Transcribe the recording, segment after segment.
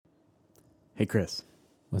Hey, Chris,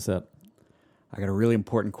 What's up? I got a really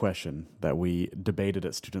important question that we debated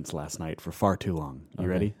at students last night for far too long. You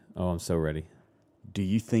ready? Oh, I'm so ready. Do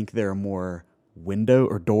you think there are more window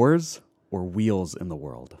or doors or wheels in the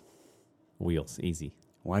world? Wheels, easy.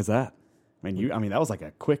 Why is that? That was like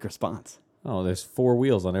a quick response. Oh, there's 4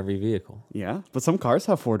 wheels on every vehicle. Yeah, but some cars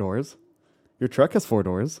have 4 doors. Your truck has 4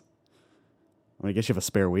 doors. I guess you have a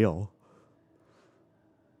spare wheel.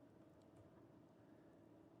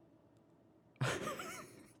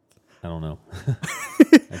 I don't know.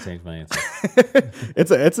 I changed my answer.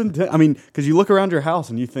 It's intense. Because you look around your house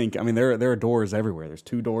and you think, there are doors everywhere. There's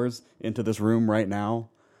 2 doors into this room right now.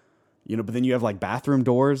 But then you have like bathroom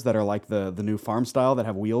doors that are like the new farm style that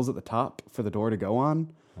have wheels at the top for the door to go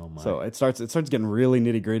on. Oh my. So it starts getting really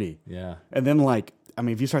nitty gritty. Yeah. And then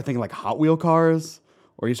if you start thinking like Hot Wheel cars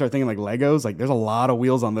or you start thinking like Legos, like there's a lot of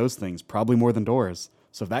wheels on those things, probably more than doors.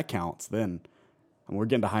 So if that counts, then we're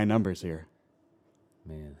getting to high numbers here.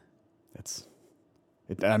 Man.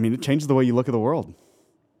 It changes the way you look at the world.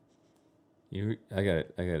 I got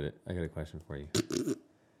a question for you.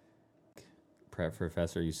 Prep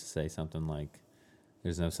professor used to say something like,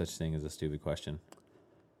 "There's no such thing as a stupid question."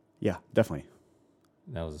 Yeah, definitely.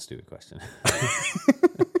 That was a stupid question.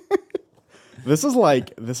 This is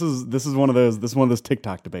one of those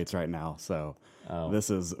TikTok debates right now. So this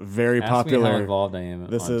is very popular. Me how involved I am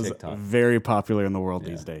this on is TikTok. Very popular in the world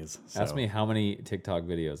these days. So. Ask me how many TikTok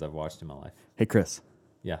videos I've watched in my life. Hey, Chris.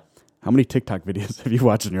 Yeah. How many TikTok videos have you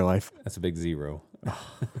watched in your life? That's a big 0.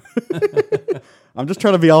 I'm just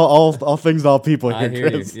trying to be all things to all people here, I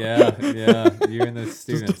hear Chris. you. Yeah. You and the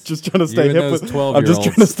students. just trying to stay hip with 12-year-olds. I'm just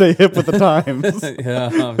trying to stay hip with the times. Yeah,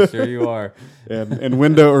 I'm sure you are. And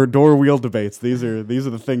window or door wheel debates. These are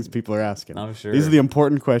the things people are asking. I'm sure. These are the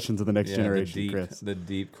important questions of the next generation, Chris. The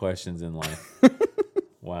deep questions in life.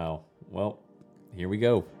 Wow. Well, here we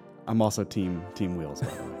go. I'm also team wheels, by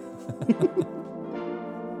the way.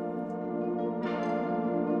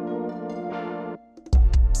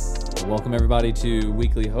 Welcome, everybody, to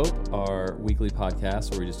Weekly Hope, our weekly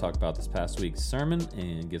podcast where we just talk about this past week's sermon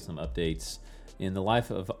and give some updates in the life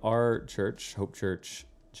of our church, Hope Church,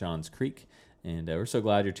 Johns Creek. And we're so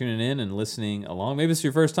glad you're tuning in and listening along. Maybe it's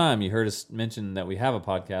your first time. You heard us mention that we have a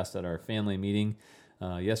podcast at our family meeting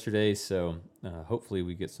yesterday. So hopefully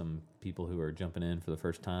we get some people who are jumping in for the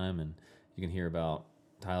first time, and you can hear about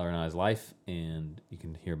Tyler and I's life, and you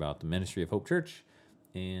can hear about the ministry of Hope Church,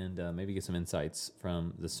 and maybe get some insights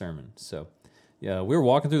from the sermon. So, yeah, we're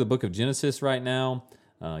walking through the book of Genesis right now.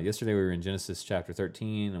 Yesterday we were in Genesis chapter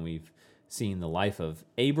 13, and we've seen the life of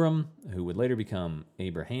Abram, who would later become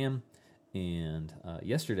Abraham. And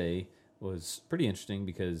yesterday was pretty interesting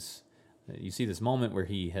because you see this moment where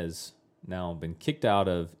he has now been kicked out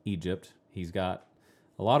of Egypt. He's got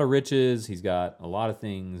a lot of riches, he's got a lot of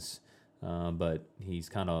things, but he's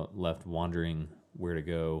kind of left wondering where to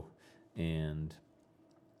go, and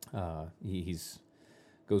he's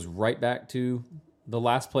goes right back to the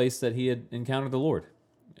last place that he had encountered the Lord,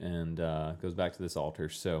 and goes back to this altar.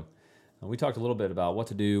 So we talked a little bit about what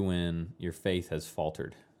to do when your faith has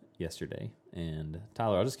faltered yesterday. And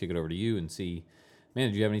Tyler, I'll just kick it over to you and see, man,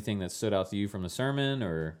 did you have anything that stood out to you from the sermon,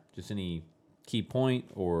 or just any key point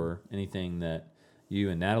or anything that you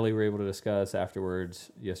and Natalie were able to discuss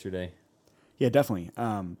afterwards yesterday? Yeah, definitely.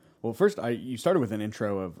 Well, first, you started with an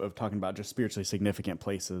intro of talking about just spiritually significant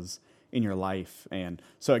places in your life. And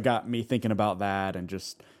so it got me thinking about that and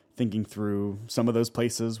just thinking through some of those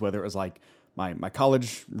places, whether it was like my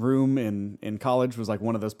college room in college was like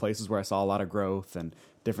one of those places where I saw a lot of growth and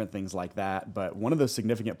different things like that. But one of those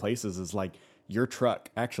significant places is like your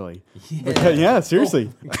truck, actually. Yeah, yeah,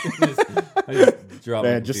 seriously.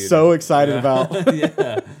 Just so excited about.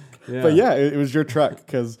 Yeah. Yeah. But yeah, it was your truck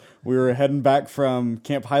because we were heading back from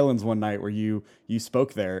Camp Highlands one night where you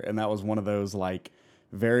spoke there, and that was one of those like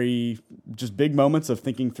very just big moments of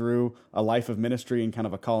thinking through a life of ministry and kind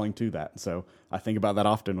of a calling to that. So I think about that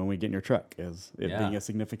often when we get in your truck, is it being a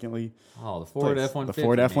significantly the Ford F-150. The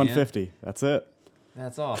Ford F-150. That's it.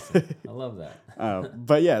 That's awesome. I love that.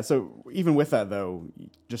 But yeah, so even with that though,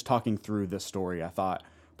 just talking through this story, I thought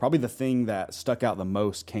probably the thing that stuck out the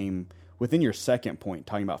most came within your second point,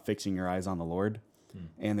 talking about fixing your eyes on the Lord.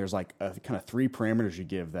 And there's like a kind of 3 parameters you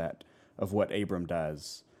give that of what Abram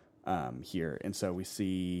does here. And so we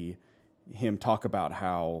see him talk about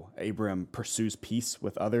how Abram pursues peace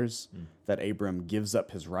with others, that Abram gives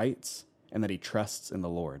up his rights, and that he trusts in the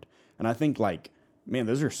Lord. And I think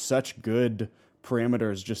those are such good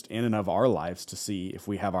parameters just in and of our lives to see if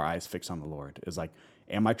we have our eyes fixed on the Lord. Is like,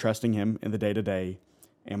 am I trusting him in the day-to-day?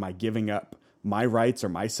 Am I giving up my rights or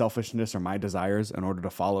my selfishness or my desires in order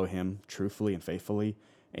to follow him truthfully and faithfully?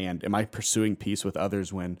 And am I pursuing peace with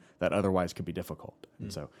others when that otherwise could be difficult?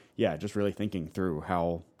 And so, yeah, just really thinking through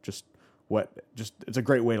how it's a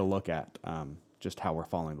great way to look at just how we're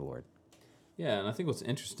following the Lord. Yeah, and I think what's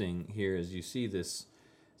interesting here is you see this,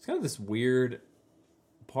 it's kind of this weird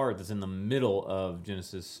part that's in the middle of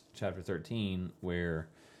Genesis chapter 13 where,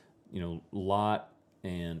 Lot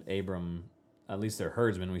and Abram, at least their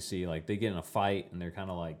herdsmen, we see, like, they get in a fight and they're kind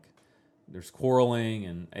of like, there's quarreling,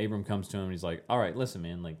 and Abram comes to him and he's like, all right, listen,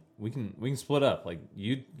 man, like, we can split up. Like,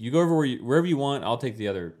 you go over wherever you want, I'll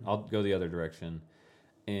go the other direction.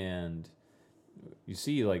 And you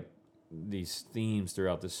see, like, these themes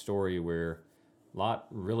throughout this story where Lot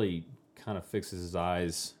really kind of fixes his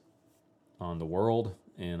eyes on the world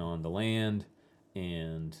and on the land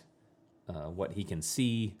and what he can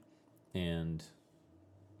see. And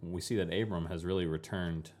we see that Abram has really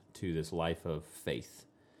returned to this life of faith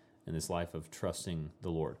and this life of trusting the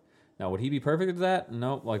Lord. Now, would he be perfect at that?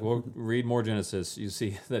 No. Like, we'll read more Genesis. You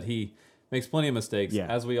see that he makes plenty of mistakes,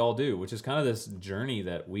 as we all do, which is kind of this journey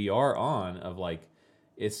that we are on of, like,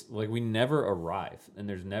 it's like we never arrive. And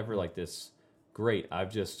there's never, like, this, great,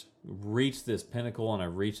 I've just reached this pinnacle and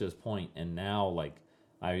I've reached this point, and now, like,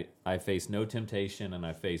 I face no temptation and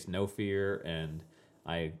I face no fear, and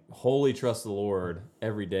I wholly trust the Lord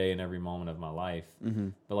every day and every moment of my life. Mm-hmm.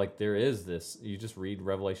 But, like, there is this, you just read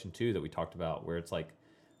Revelation 2 that we talked about, where it's like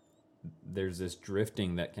there's this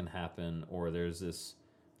drifting that can happen, or there's this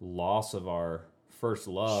loss of our first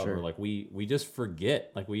love, or like we just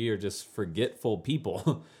forget, like, we are just forgetful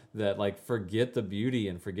people that, like, forget the beauty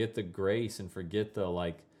and forget the grace and forget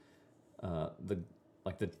the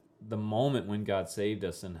the moment when God saved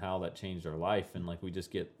us and how that changed our life. And, like, we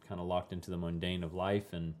just get kind of locked into the mundane of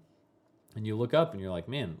life, and you look up and you're like,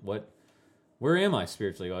 man, where am I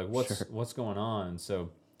spiritually? Like, what's going on? And so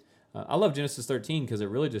I love Genesis 13 because it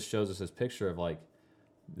really just shows us this picture of, like,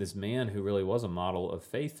 this man who really was a model of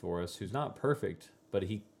faith for us, who's not perfect, but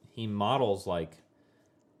he models, like,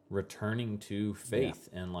 returning to faith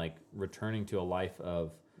and, like, returning to a life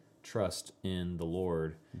of trust in the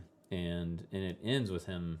Lord. And it ends with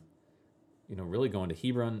him, really going to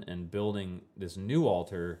Hebron and building this new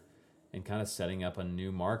altar and kind of setting up a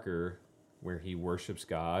new marker where he worships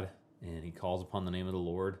God and he calls upon the name of the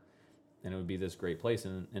Lord. And it would be this great place.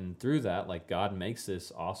 And through that, like, God makes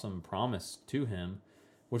this awesome promise to him,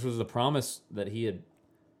 which was the promise that he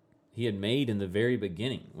had made in the very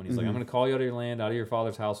beginning when he's like, I'm going to call you out of your land, out of your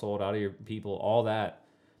father's household, out of your people, all that.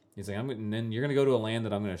 He's like, and then you're going to go to a land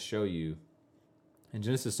that I'm going to show you. And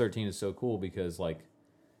Genesis 13 is so cool because, like,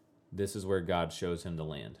 this is where God shows him the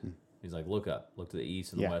land. He's like, look up, look to the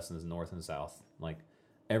east and the west and the north and the south. Like,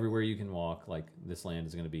 everywhere you can walk, like, this land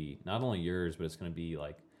is going to be not only yours, but it's going to be,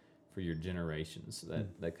 like, for your generations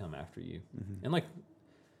that come after you. And, like,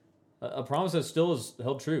 a promise that still is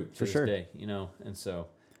held true to this day, And so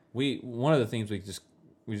one of the things we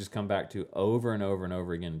just come back to over and over and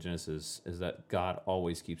over again in Genesis is that God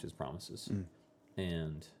always keeps his promises.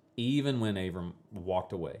 And even when Abram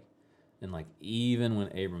walked away, and, like, even when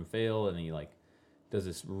Abram failed and he, like, does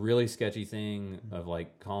this really sketchy thing of,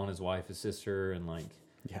 like, calling his wife his sister and, like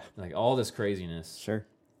all this craziness.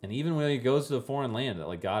 And even when he goes to a foreign land that,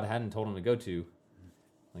 like, God hadn't told him to go to,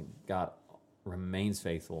 like, God remains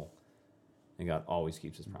faithful. And God always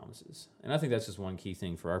keeps his promises. And I think that's just one key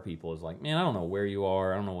thing for our people is, like, man, I don't know where you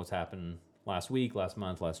are. I don't know what's happened last week, last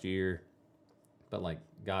month, last year. But, like,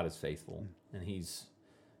 God is faithful. And he's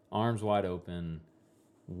arms wide open,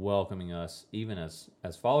 welcoming us, even as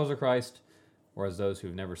followers of Christ or as those who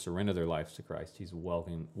have never surrendered their lives to Christ. He's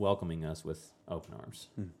welcoming us with open arms.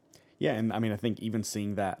 Yeah, and I mean, I think even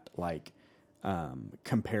seeing that, like,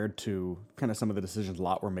 compared to kind of some of the decisions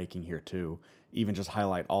Lot were making here too, even just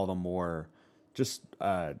highlight all the more just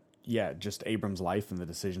Abram's life and the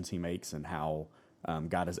decisions he makes and how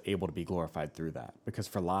God is able to be glorified through that. Because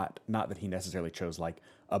for Lot, not that he necessarily chose, like,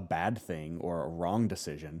 a bad thing or a wrong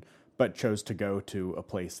decision, but chose to go to a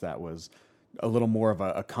place that was a little more of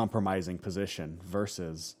a compromising position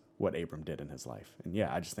versus what Abram did in his life. And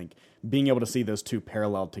yeah, I just think being able to see those two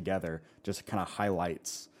paralleled together just kind of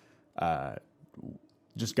highlights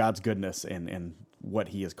just God's goodness and what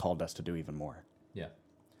he has called us to do even more. Yeah.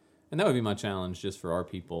 And that would be my challenge just for our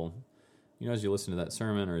people. As you listen to that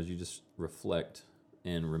sermon or as you just reflect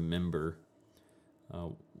and remember,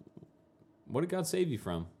 what did God save you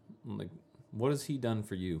from? Like, what has he done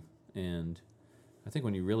for you? And I think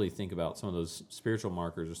when you really think about some of those spiritual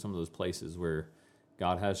markers or some of those places where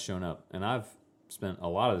God has shown up, and I've spent a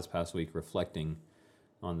lot of this past week reflecting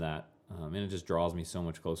on that, and it just draws me so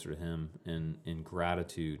much closer to him in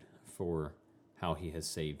gratitude for how he has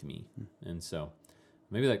saved me. And so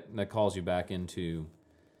maybe that calls you back into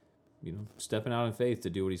stepping out in faith to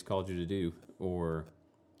do what He's called you to do, or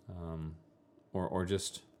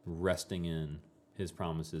just resting in His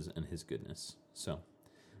promises and His goodness. So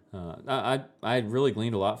I really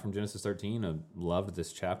gleaned a lot from Genesis 13. I loved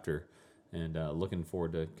this chapter, and looking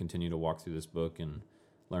forward to continue to walk through this book and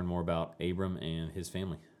learn more about Abram and his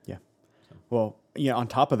family. Yeah. So. Well, on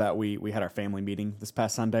top of that, we had our family meeting this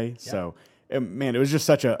past Sunday. Yeah. So, man, it was just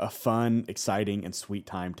such a fun, exciting, and sweet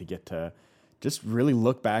time to get to just really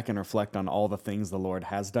look back and reflect on all the things the Lord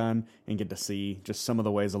has done and get to see just some of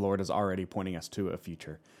the ways the Lord is already pointing us to a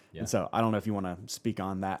future. Yeah. And so I don't know if you want to speak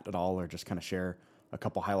on that at all or just kind of share a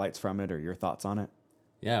couple highlights from it or your thoughts on it.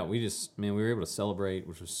 Yeah, we were able to celebrate,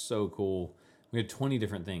 which was so cool. We had 20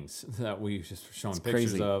 different things that we just were showing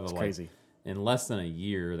pictures of. It's crazy. In less than a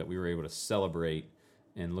year that we were able to celebrate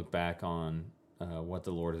and look back on what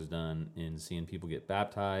the Lord has done in seeing people get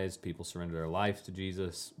baptized, people surrender their life to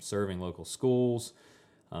Jesus, serving local schools,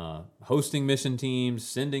 hosting mission teams,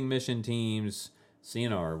 sending mission teams,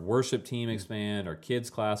 seeing our worship team expand, our kids'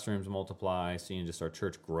 classrooms multiply, seeing just our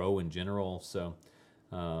church grow in general. So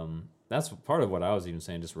that's part of what I was even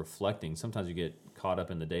saying, just reflecting. Sometimes you get caught up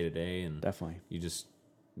in the day-to-day, and definitely you just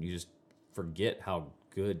forget how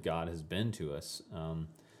good God has been to us.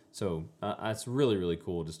 So it's really, really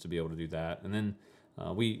cool just to be able to do that. And then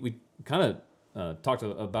we kind of talked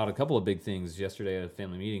about a couple of big things yesterday at a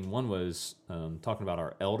family meeting. One was talking about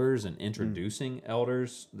our elders and introducing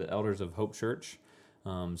elders, the elders of Hope Church.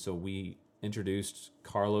 So we introduced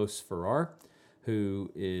Carlos Ferrar,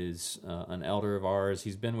 who is an elder of ours.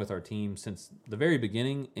 He's been with our team since the very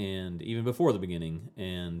beginning and even before the beginning,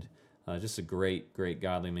 and just a great, great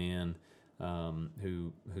godly man.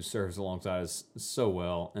 Who serves alongside us so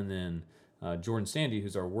well. And then Jordan Sandy,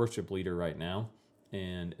 who's our worship leader right now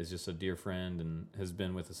and is just a dear friend and has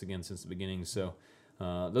been with us again since the beginning. So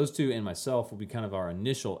those two and myself will be kind of our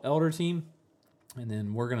initial elder team. And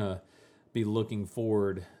then we're going to be looking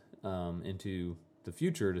forward into the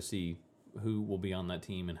future to see who will be on that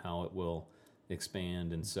team and how it will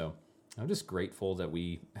expand. And so I'm just grateful that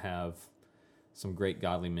we have some great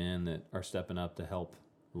godly men that are stepping up to help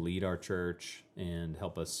lead our church and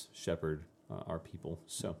help us shepherd our people.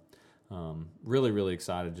 So really, really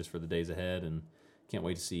excited just for the days ahead and can't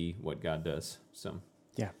wait to see what God does. So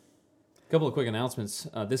yeah. A couple of quick announcements.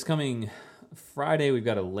 This coming Friday, we've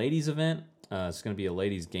got a ladies event. It's going to be a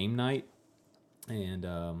ladies game night. And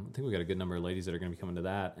I think we've got a good number of ladies that are going to be coming to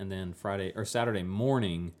that. And then Saturday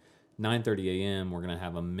morning, 9:30 a.m., we're going to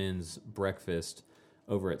have a men's breakfast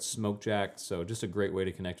over at Smoke Jack. So just a great way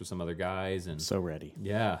to connect with some other guys. And so ready.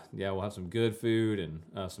 Yeah, we'll have some good food and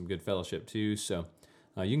some good fellowship too. So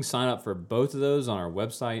you can sign up for both of those on our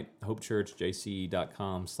website,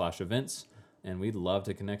 hopechurchjc.com/events. And we'd love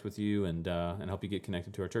to connect with you and help you get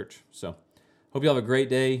connected to our church. So hope you have a great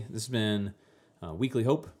day. This has been Weekly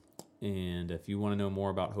Hope. And if you want to know more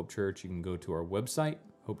about Hope Church, you can go to our website,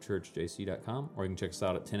 hopechurchjc.com, or you can check us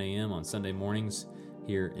out at 10 a.m. on Sunday mornings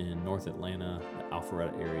here in North Atlanta, the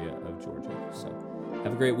Alpharetta area of Georgia. So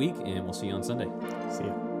have a great week, and we'll see you on Sunday. See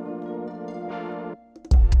you.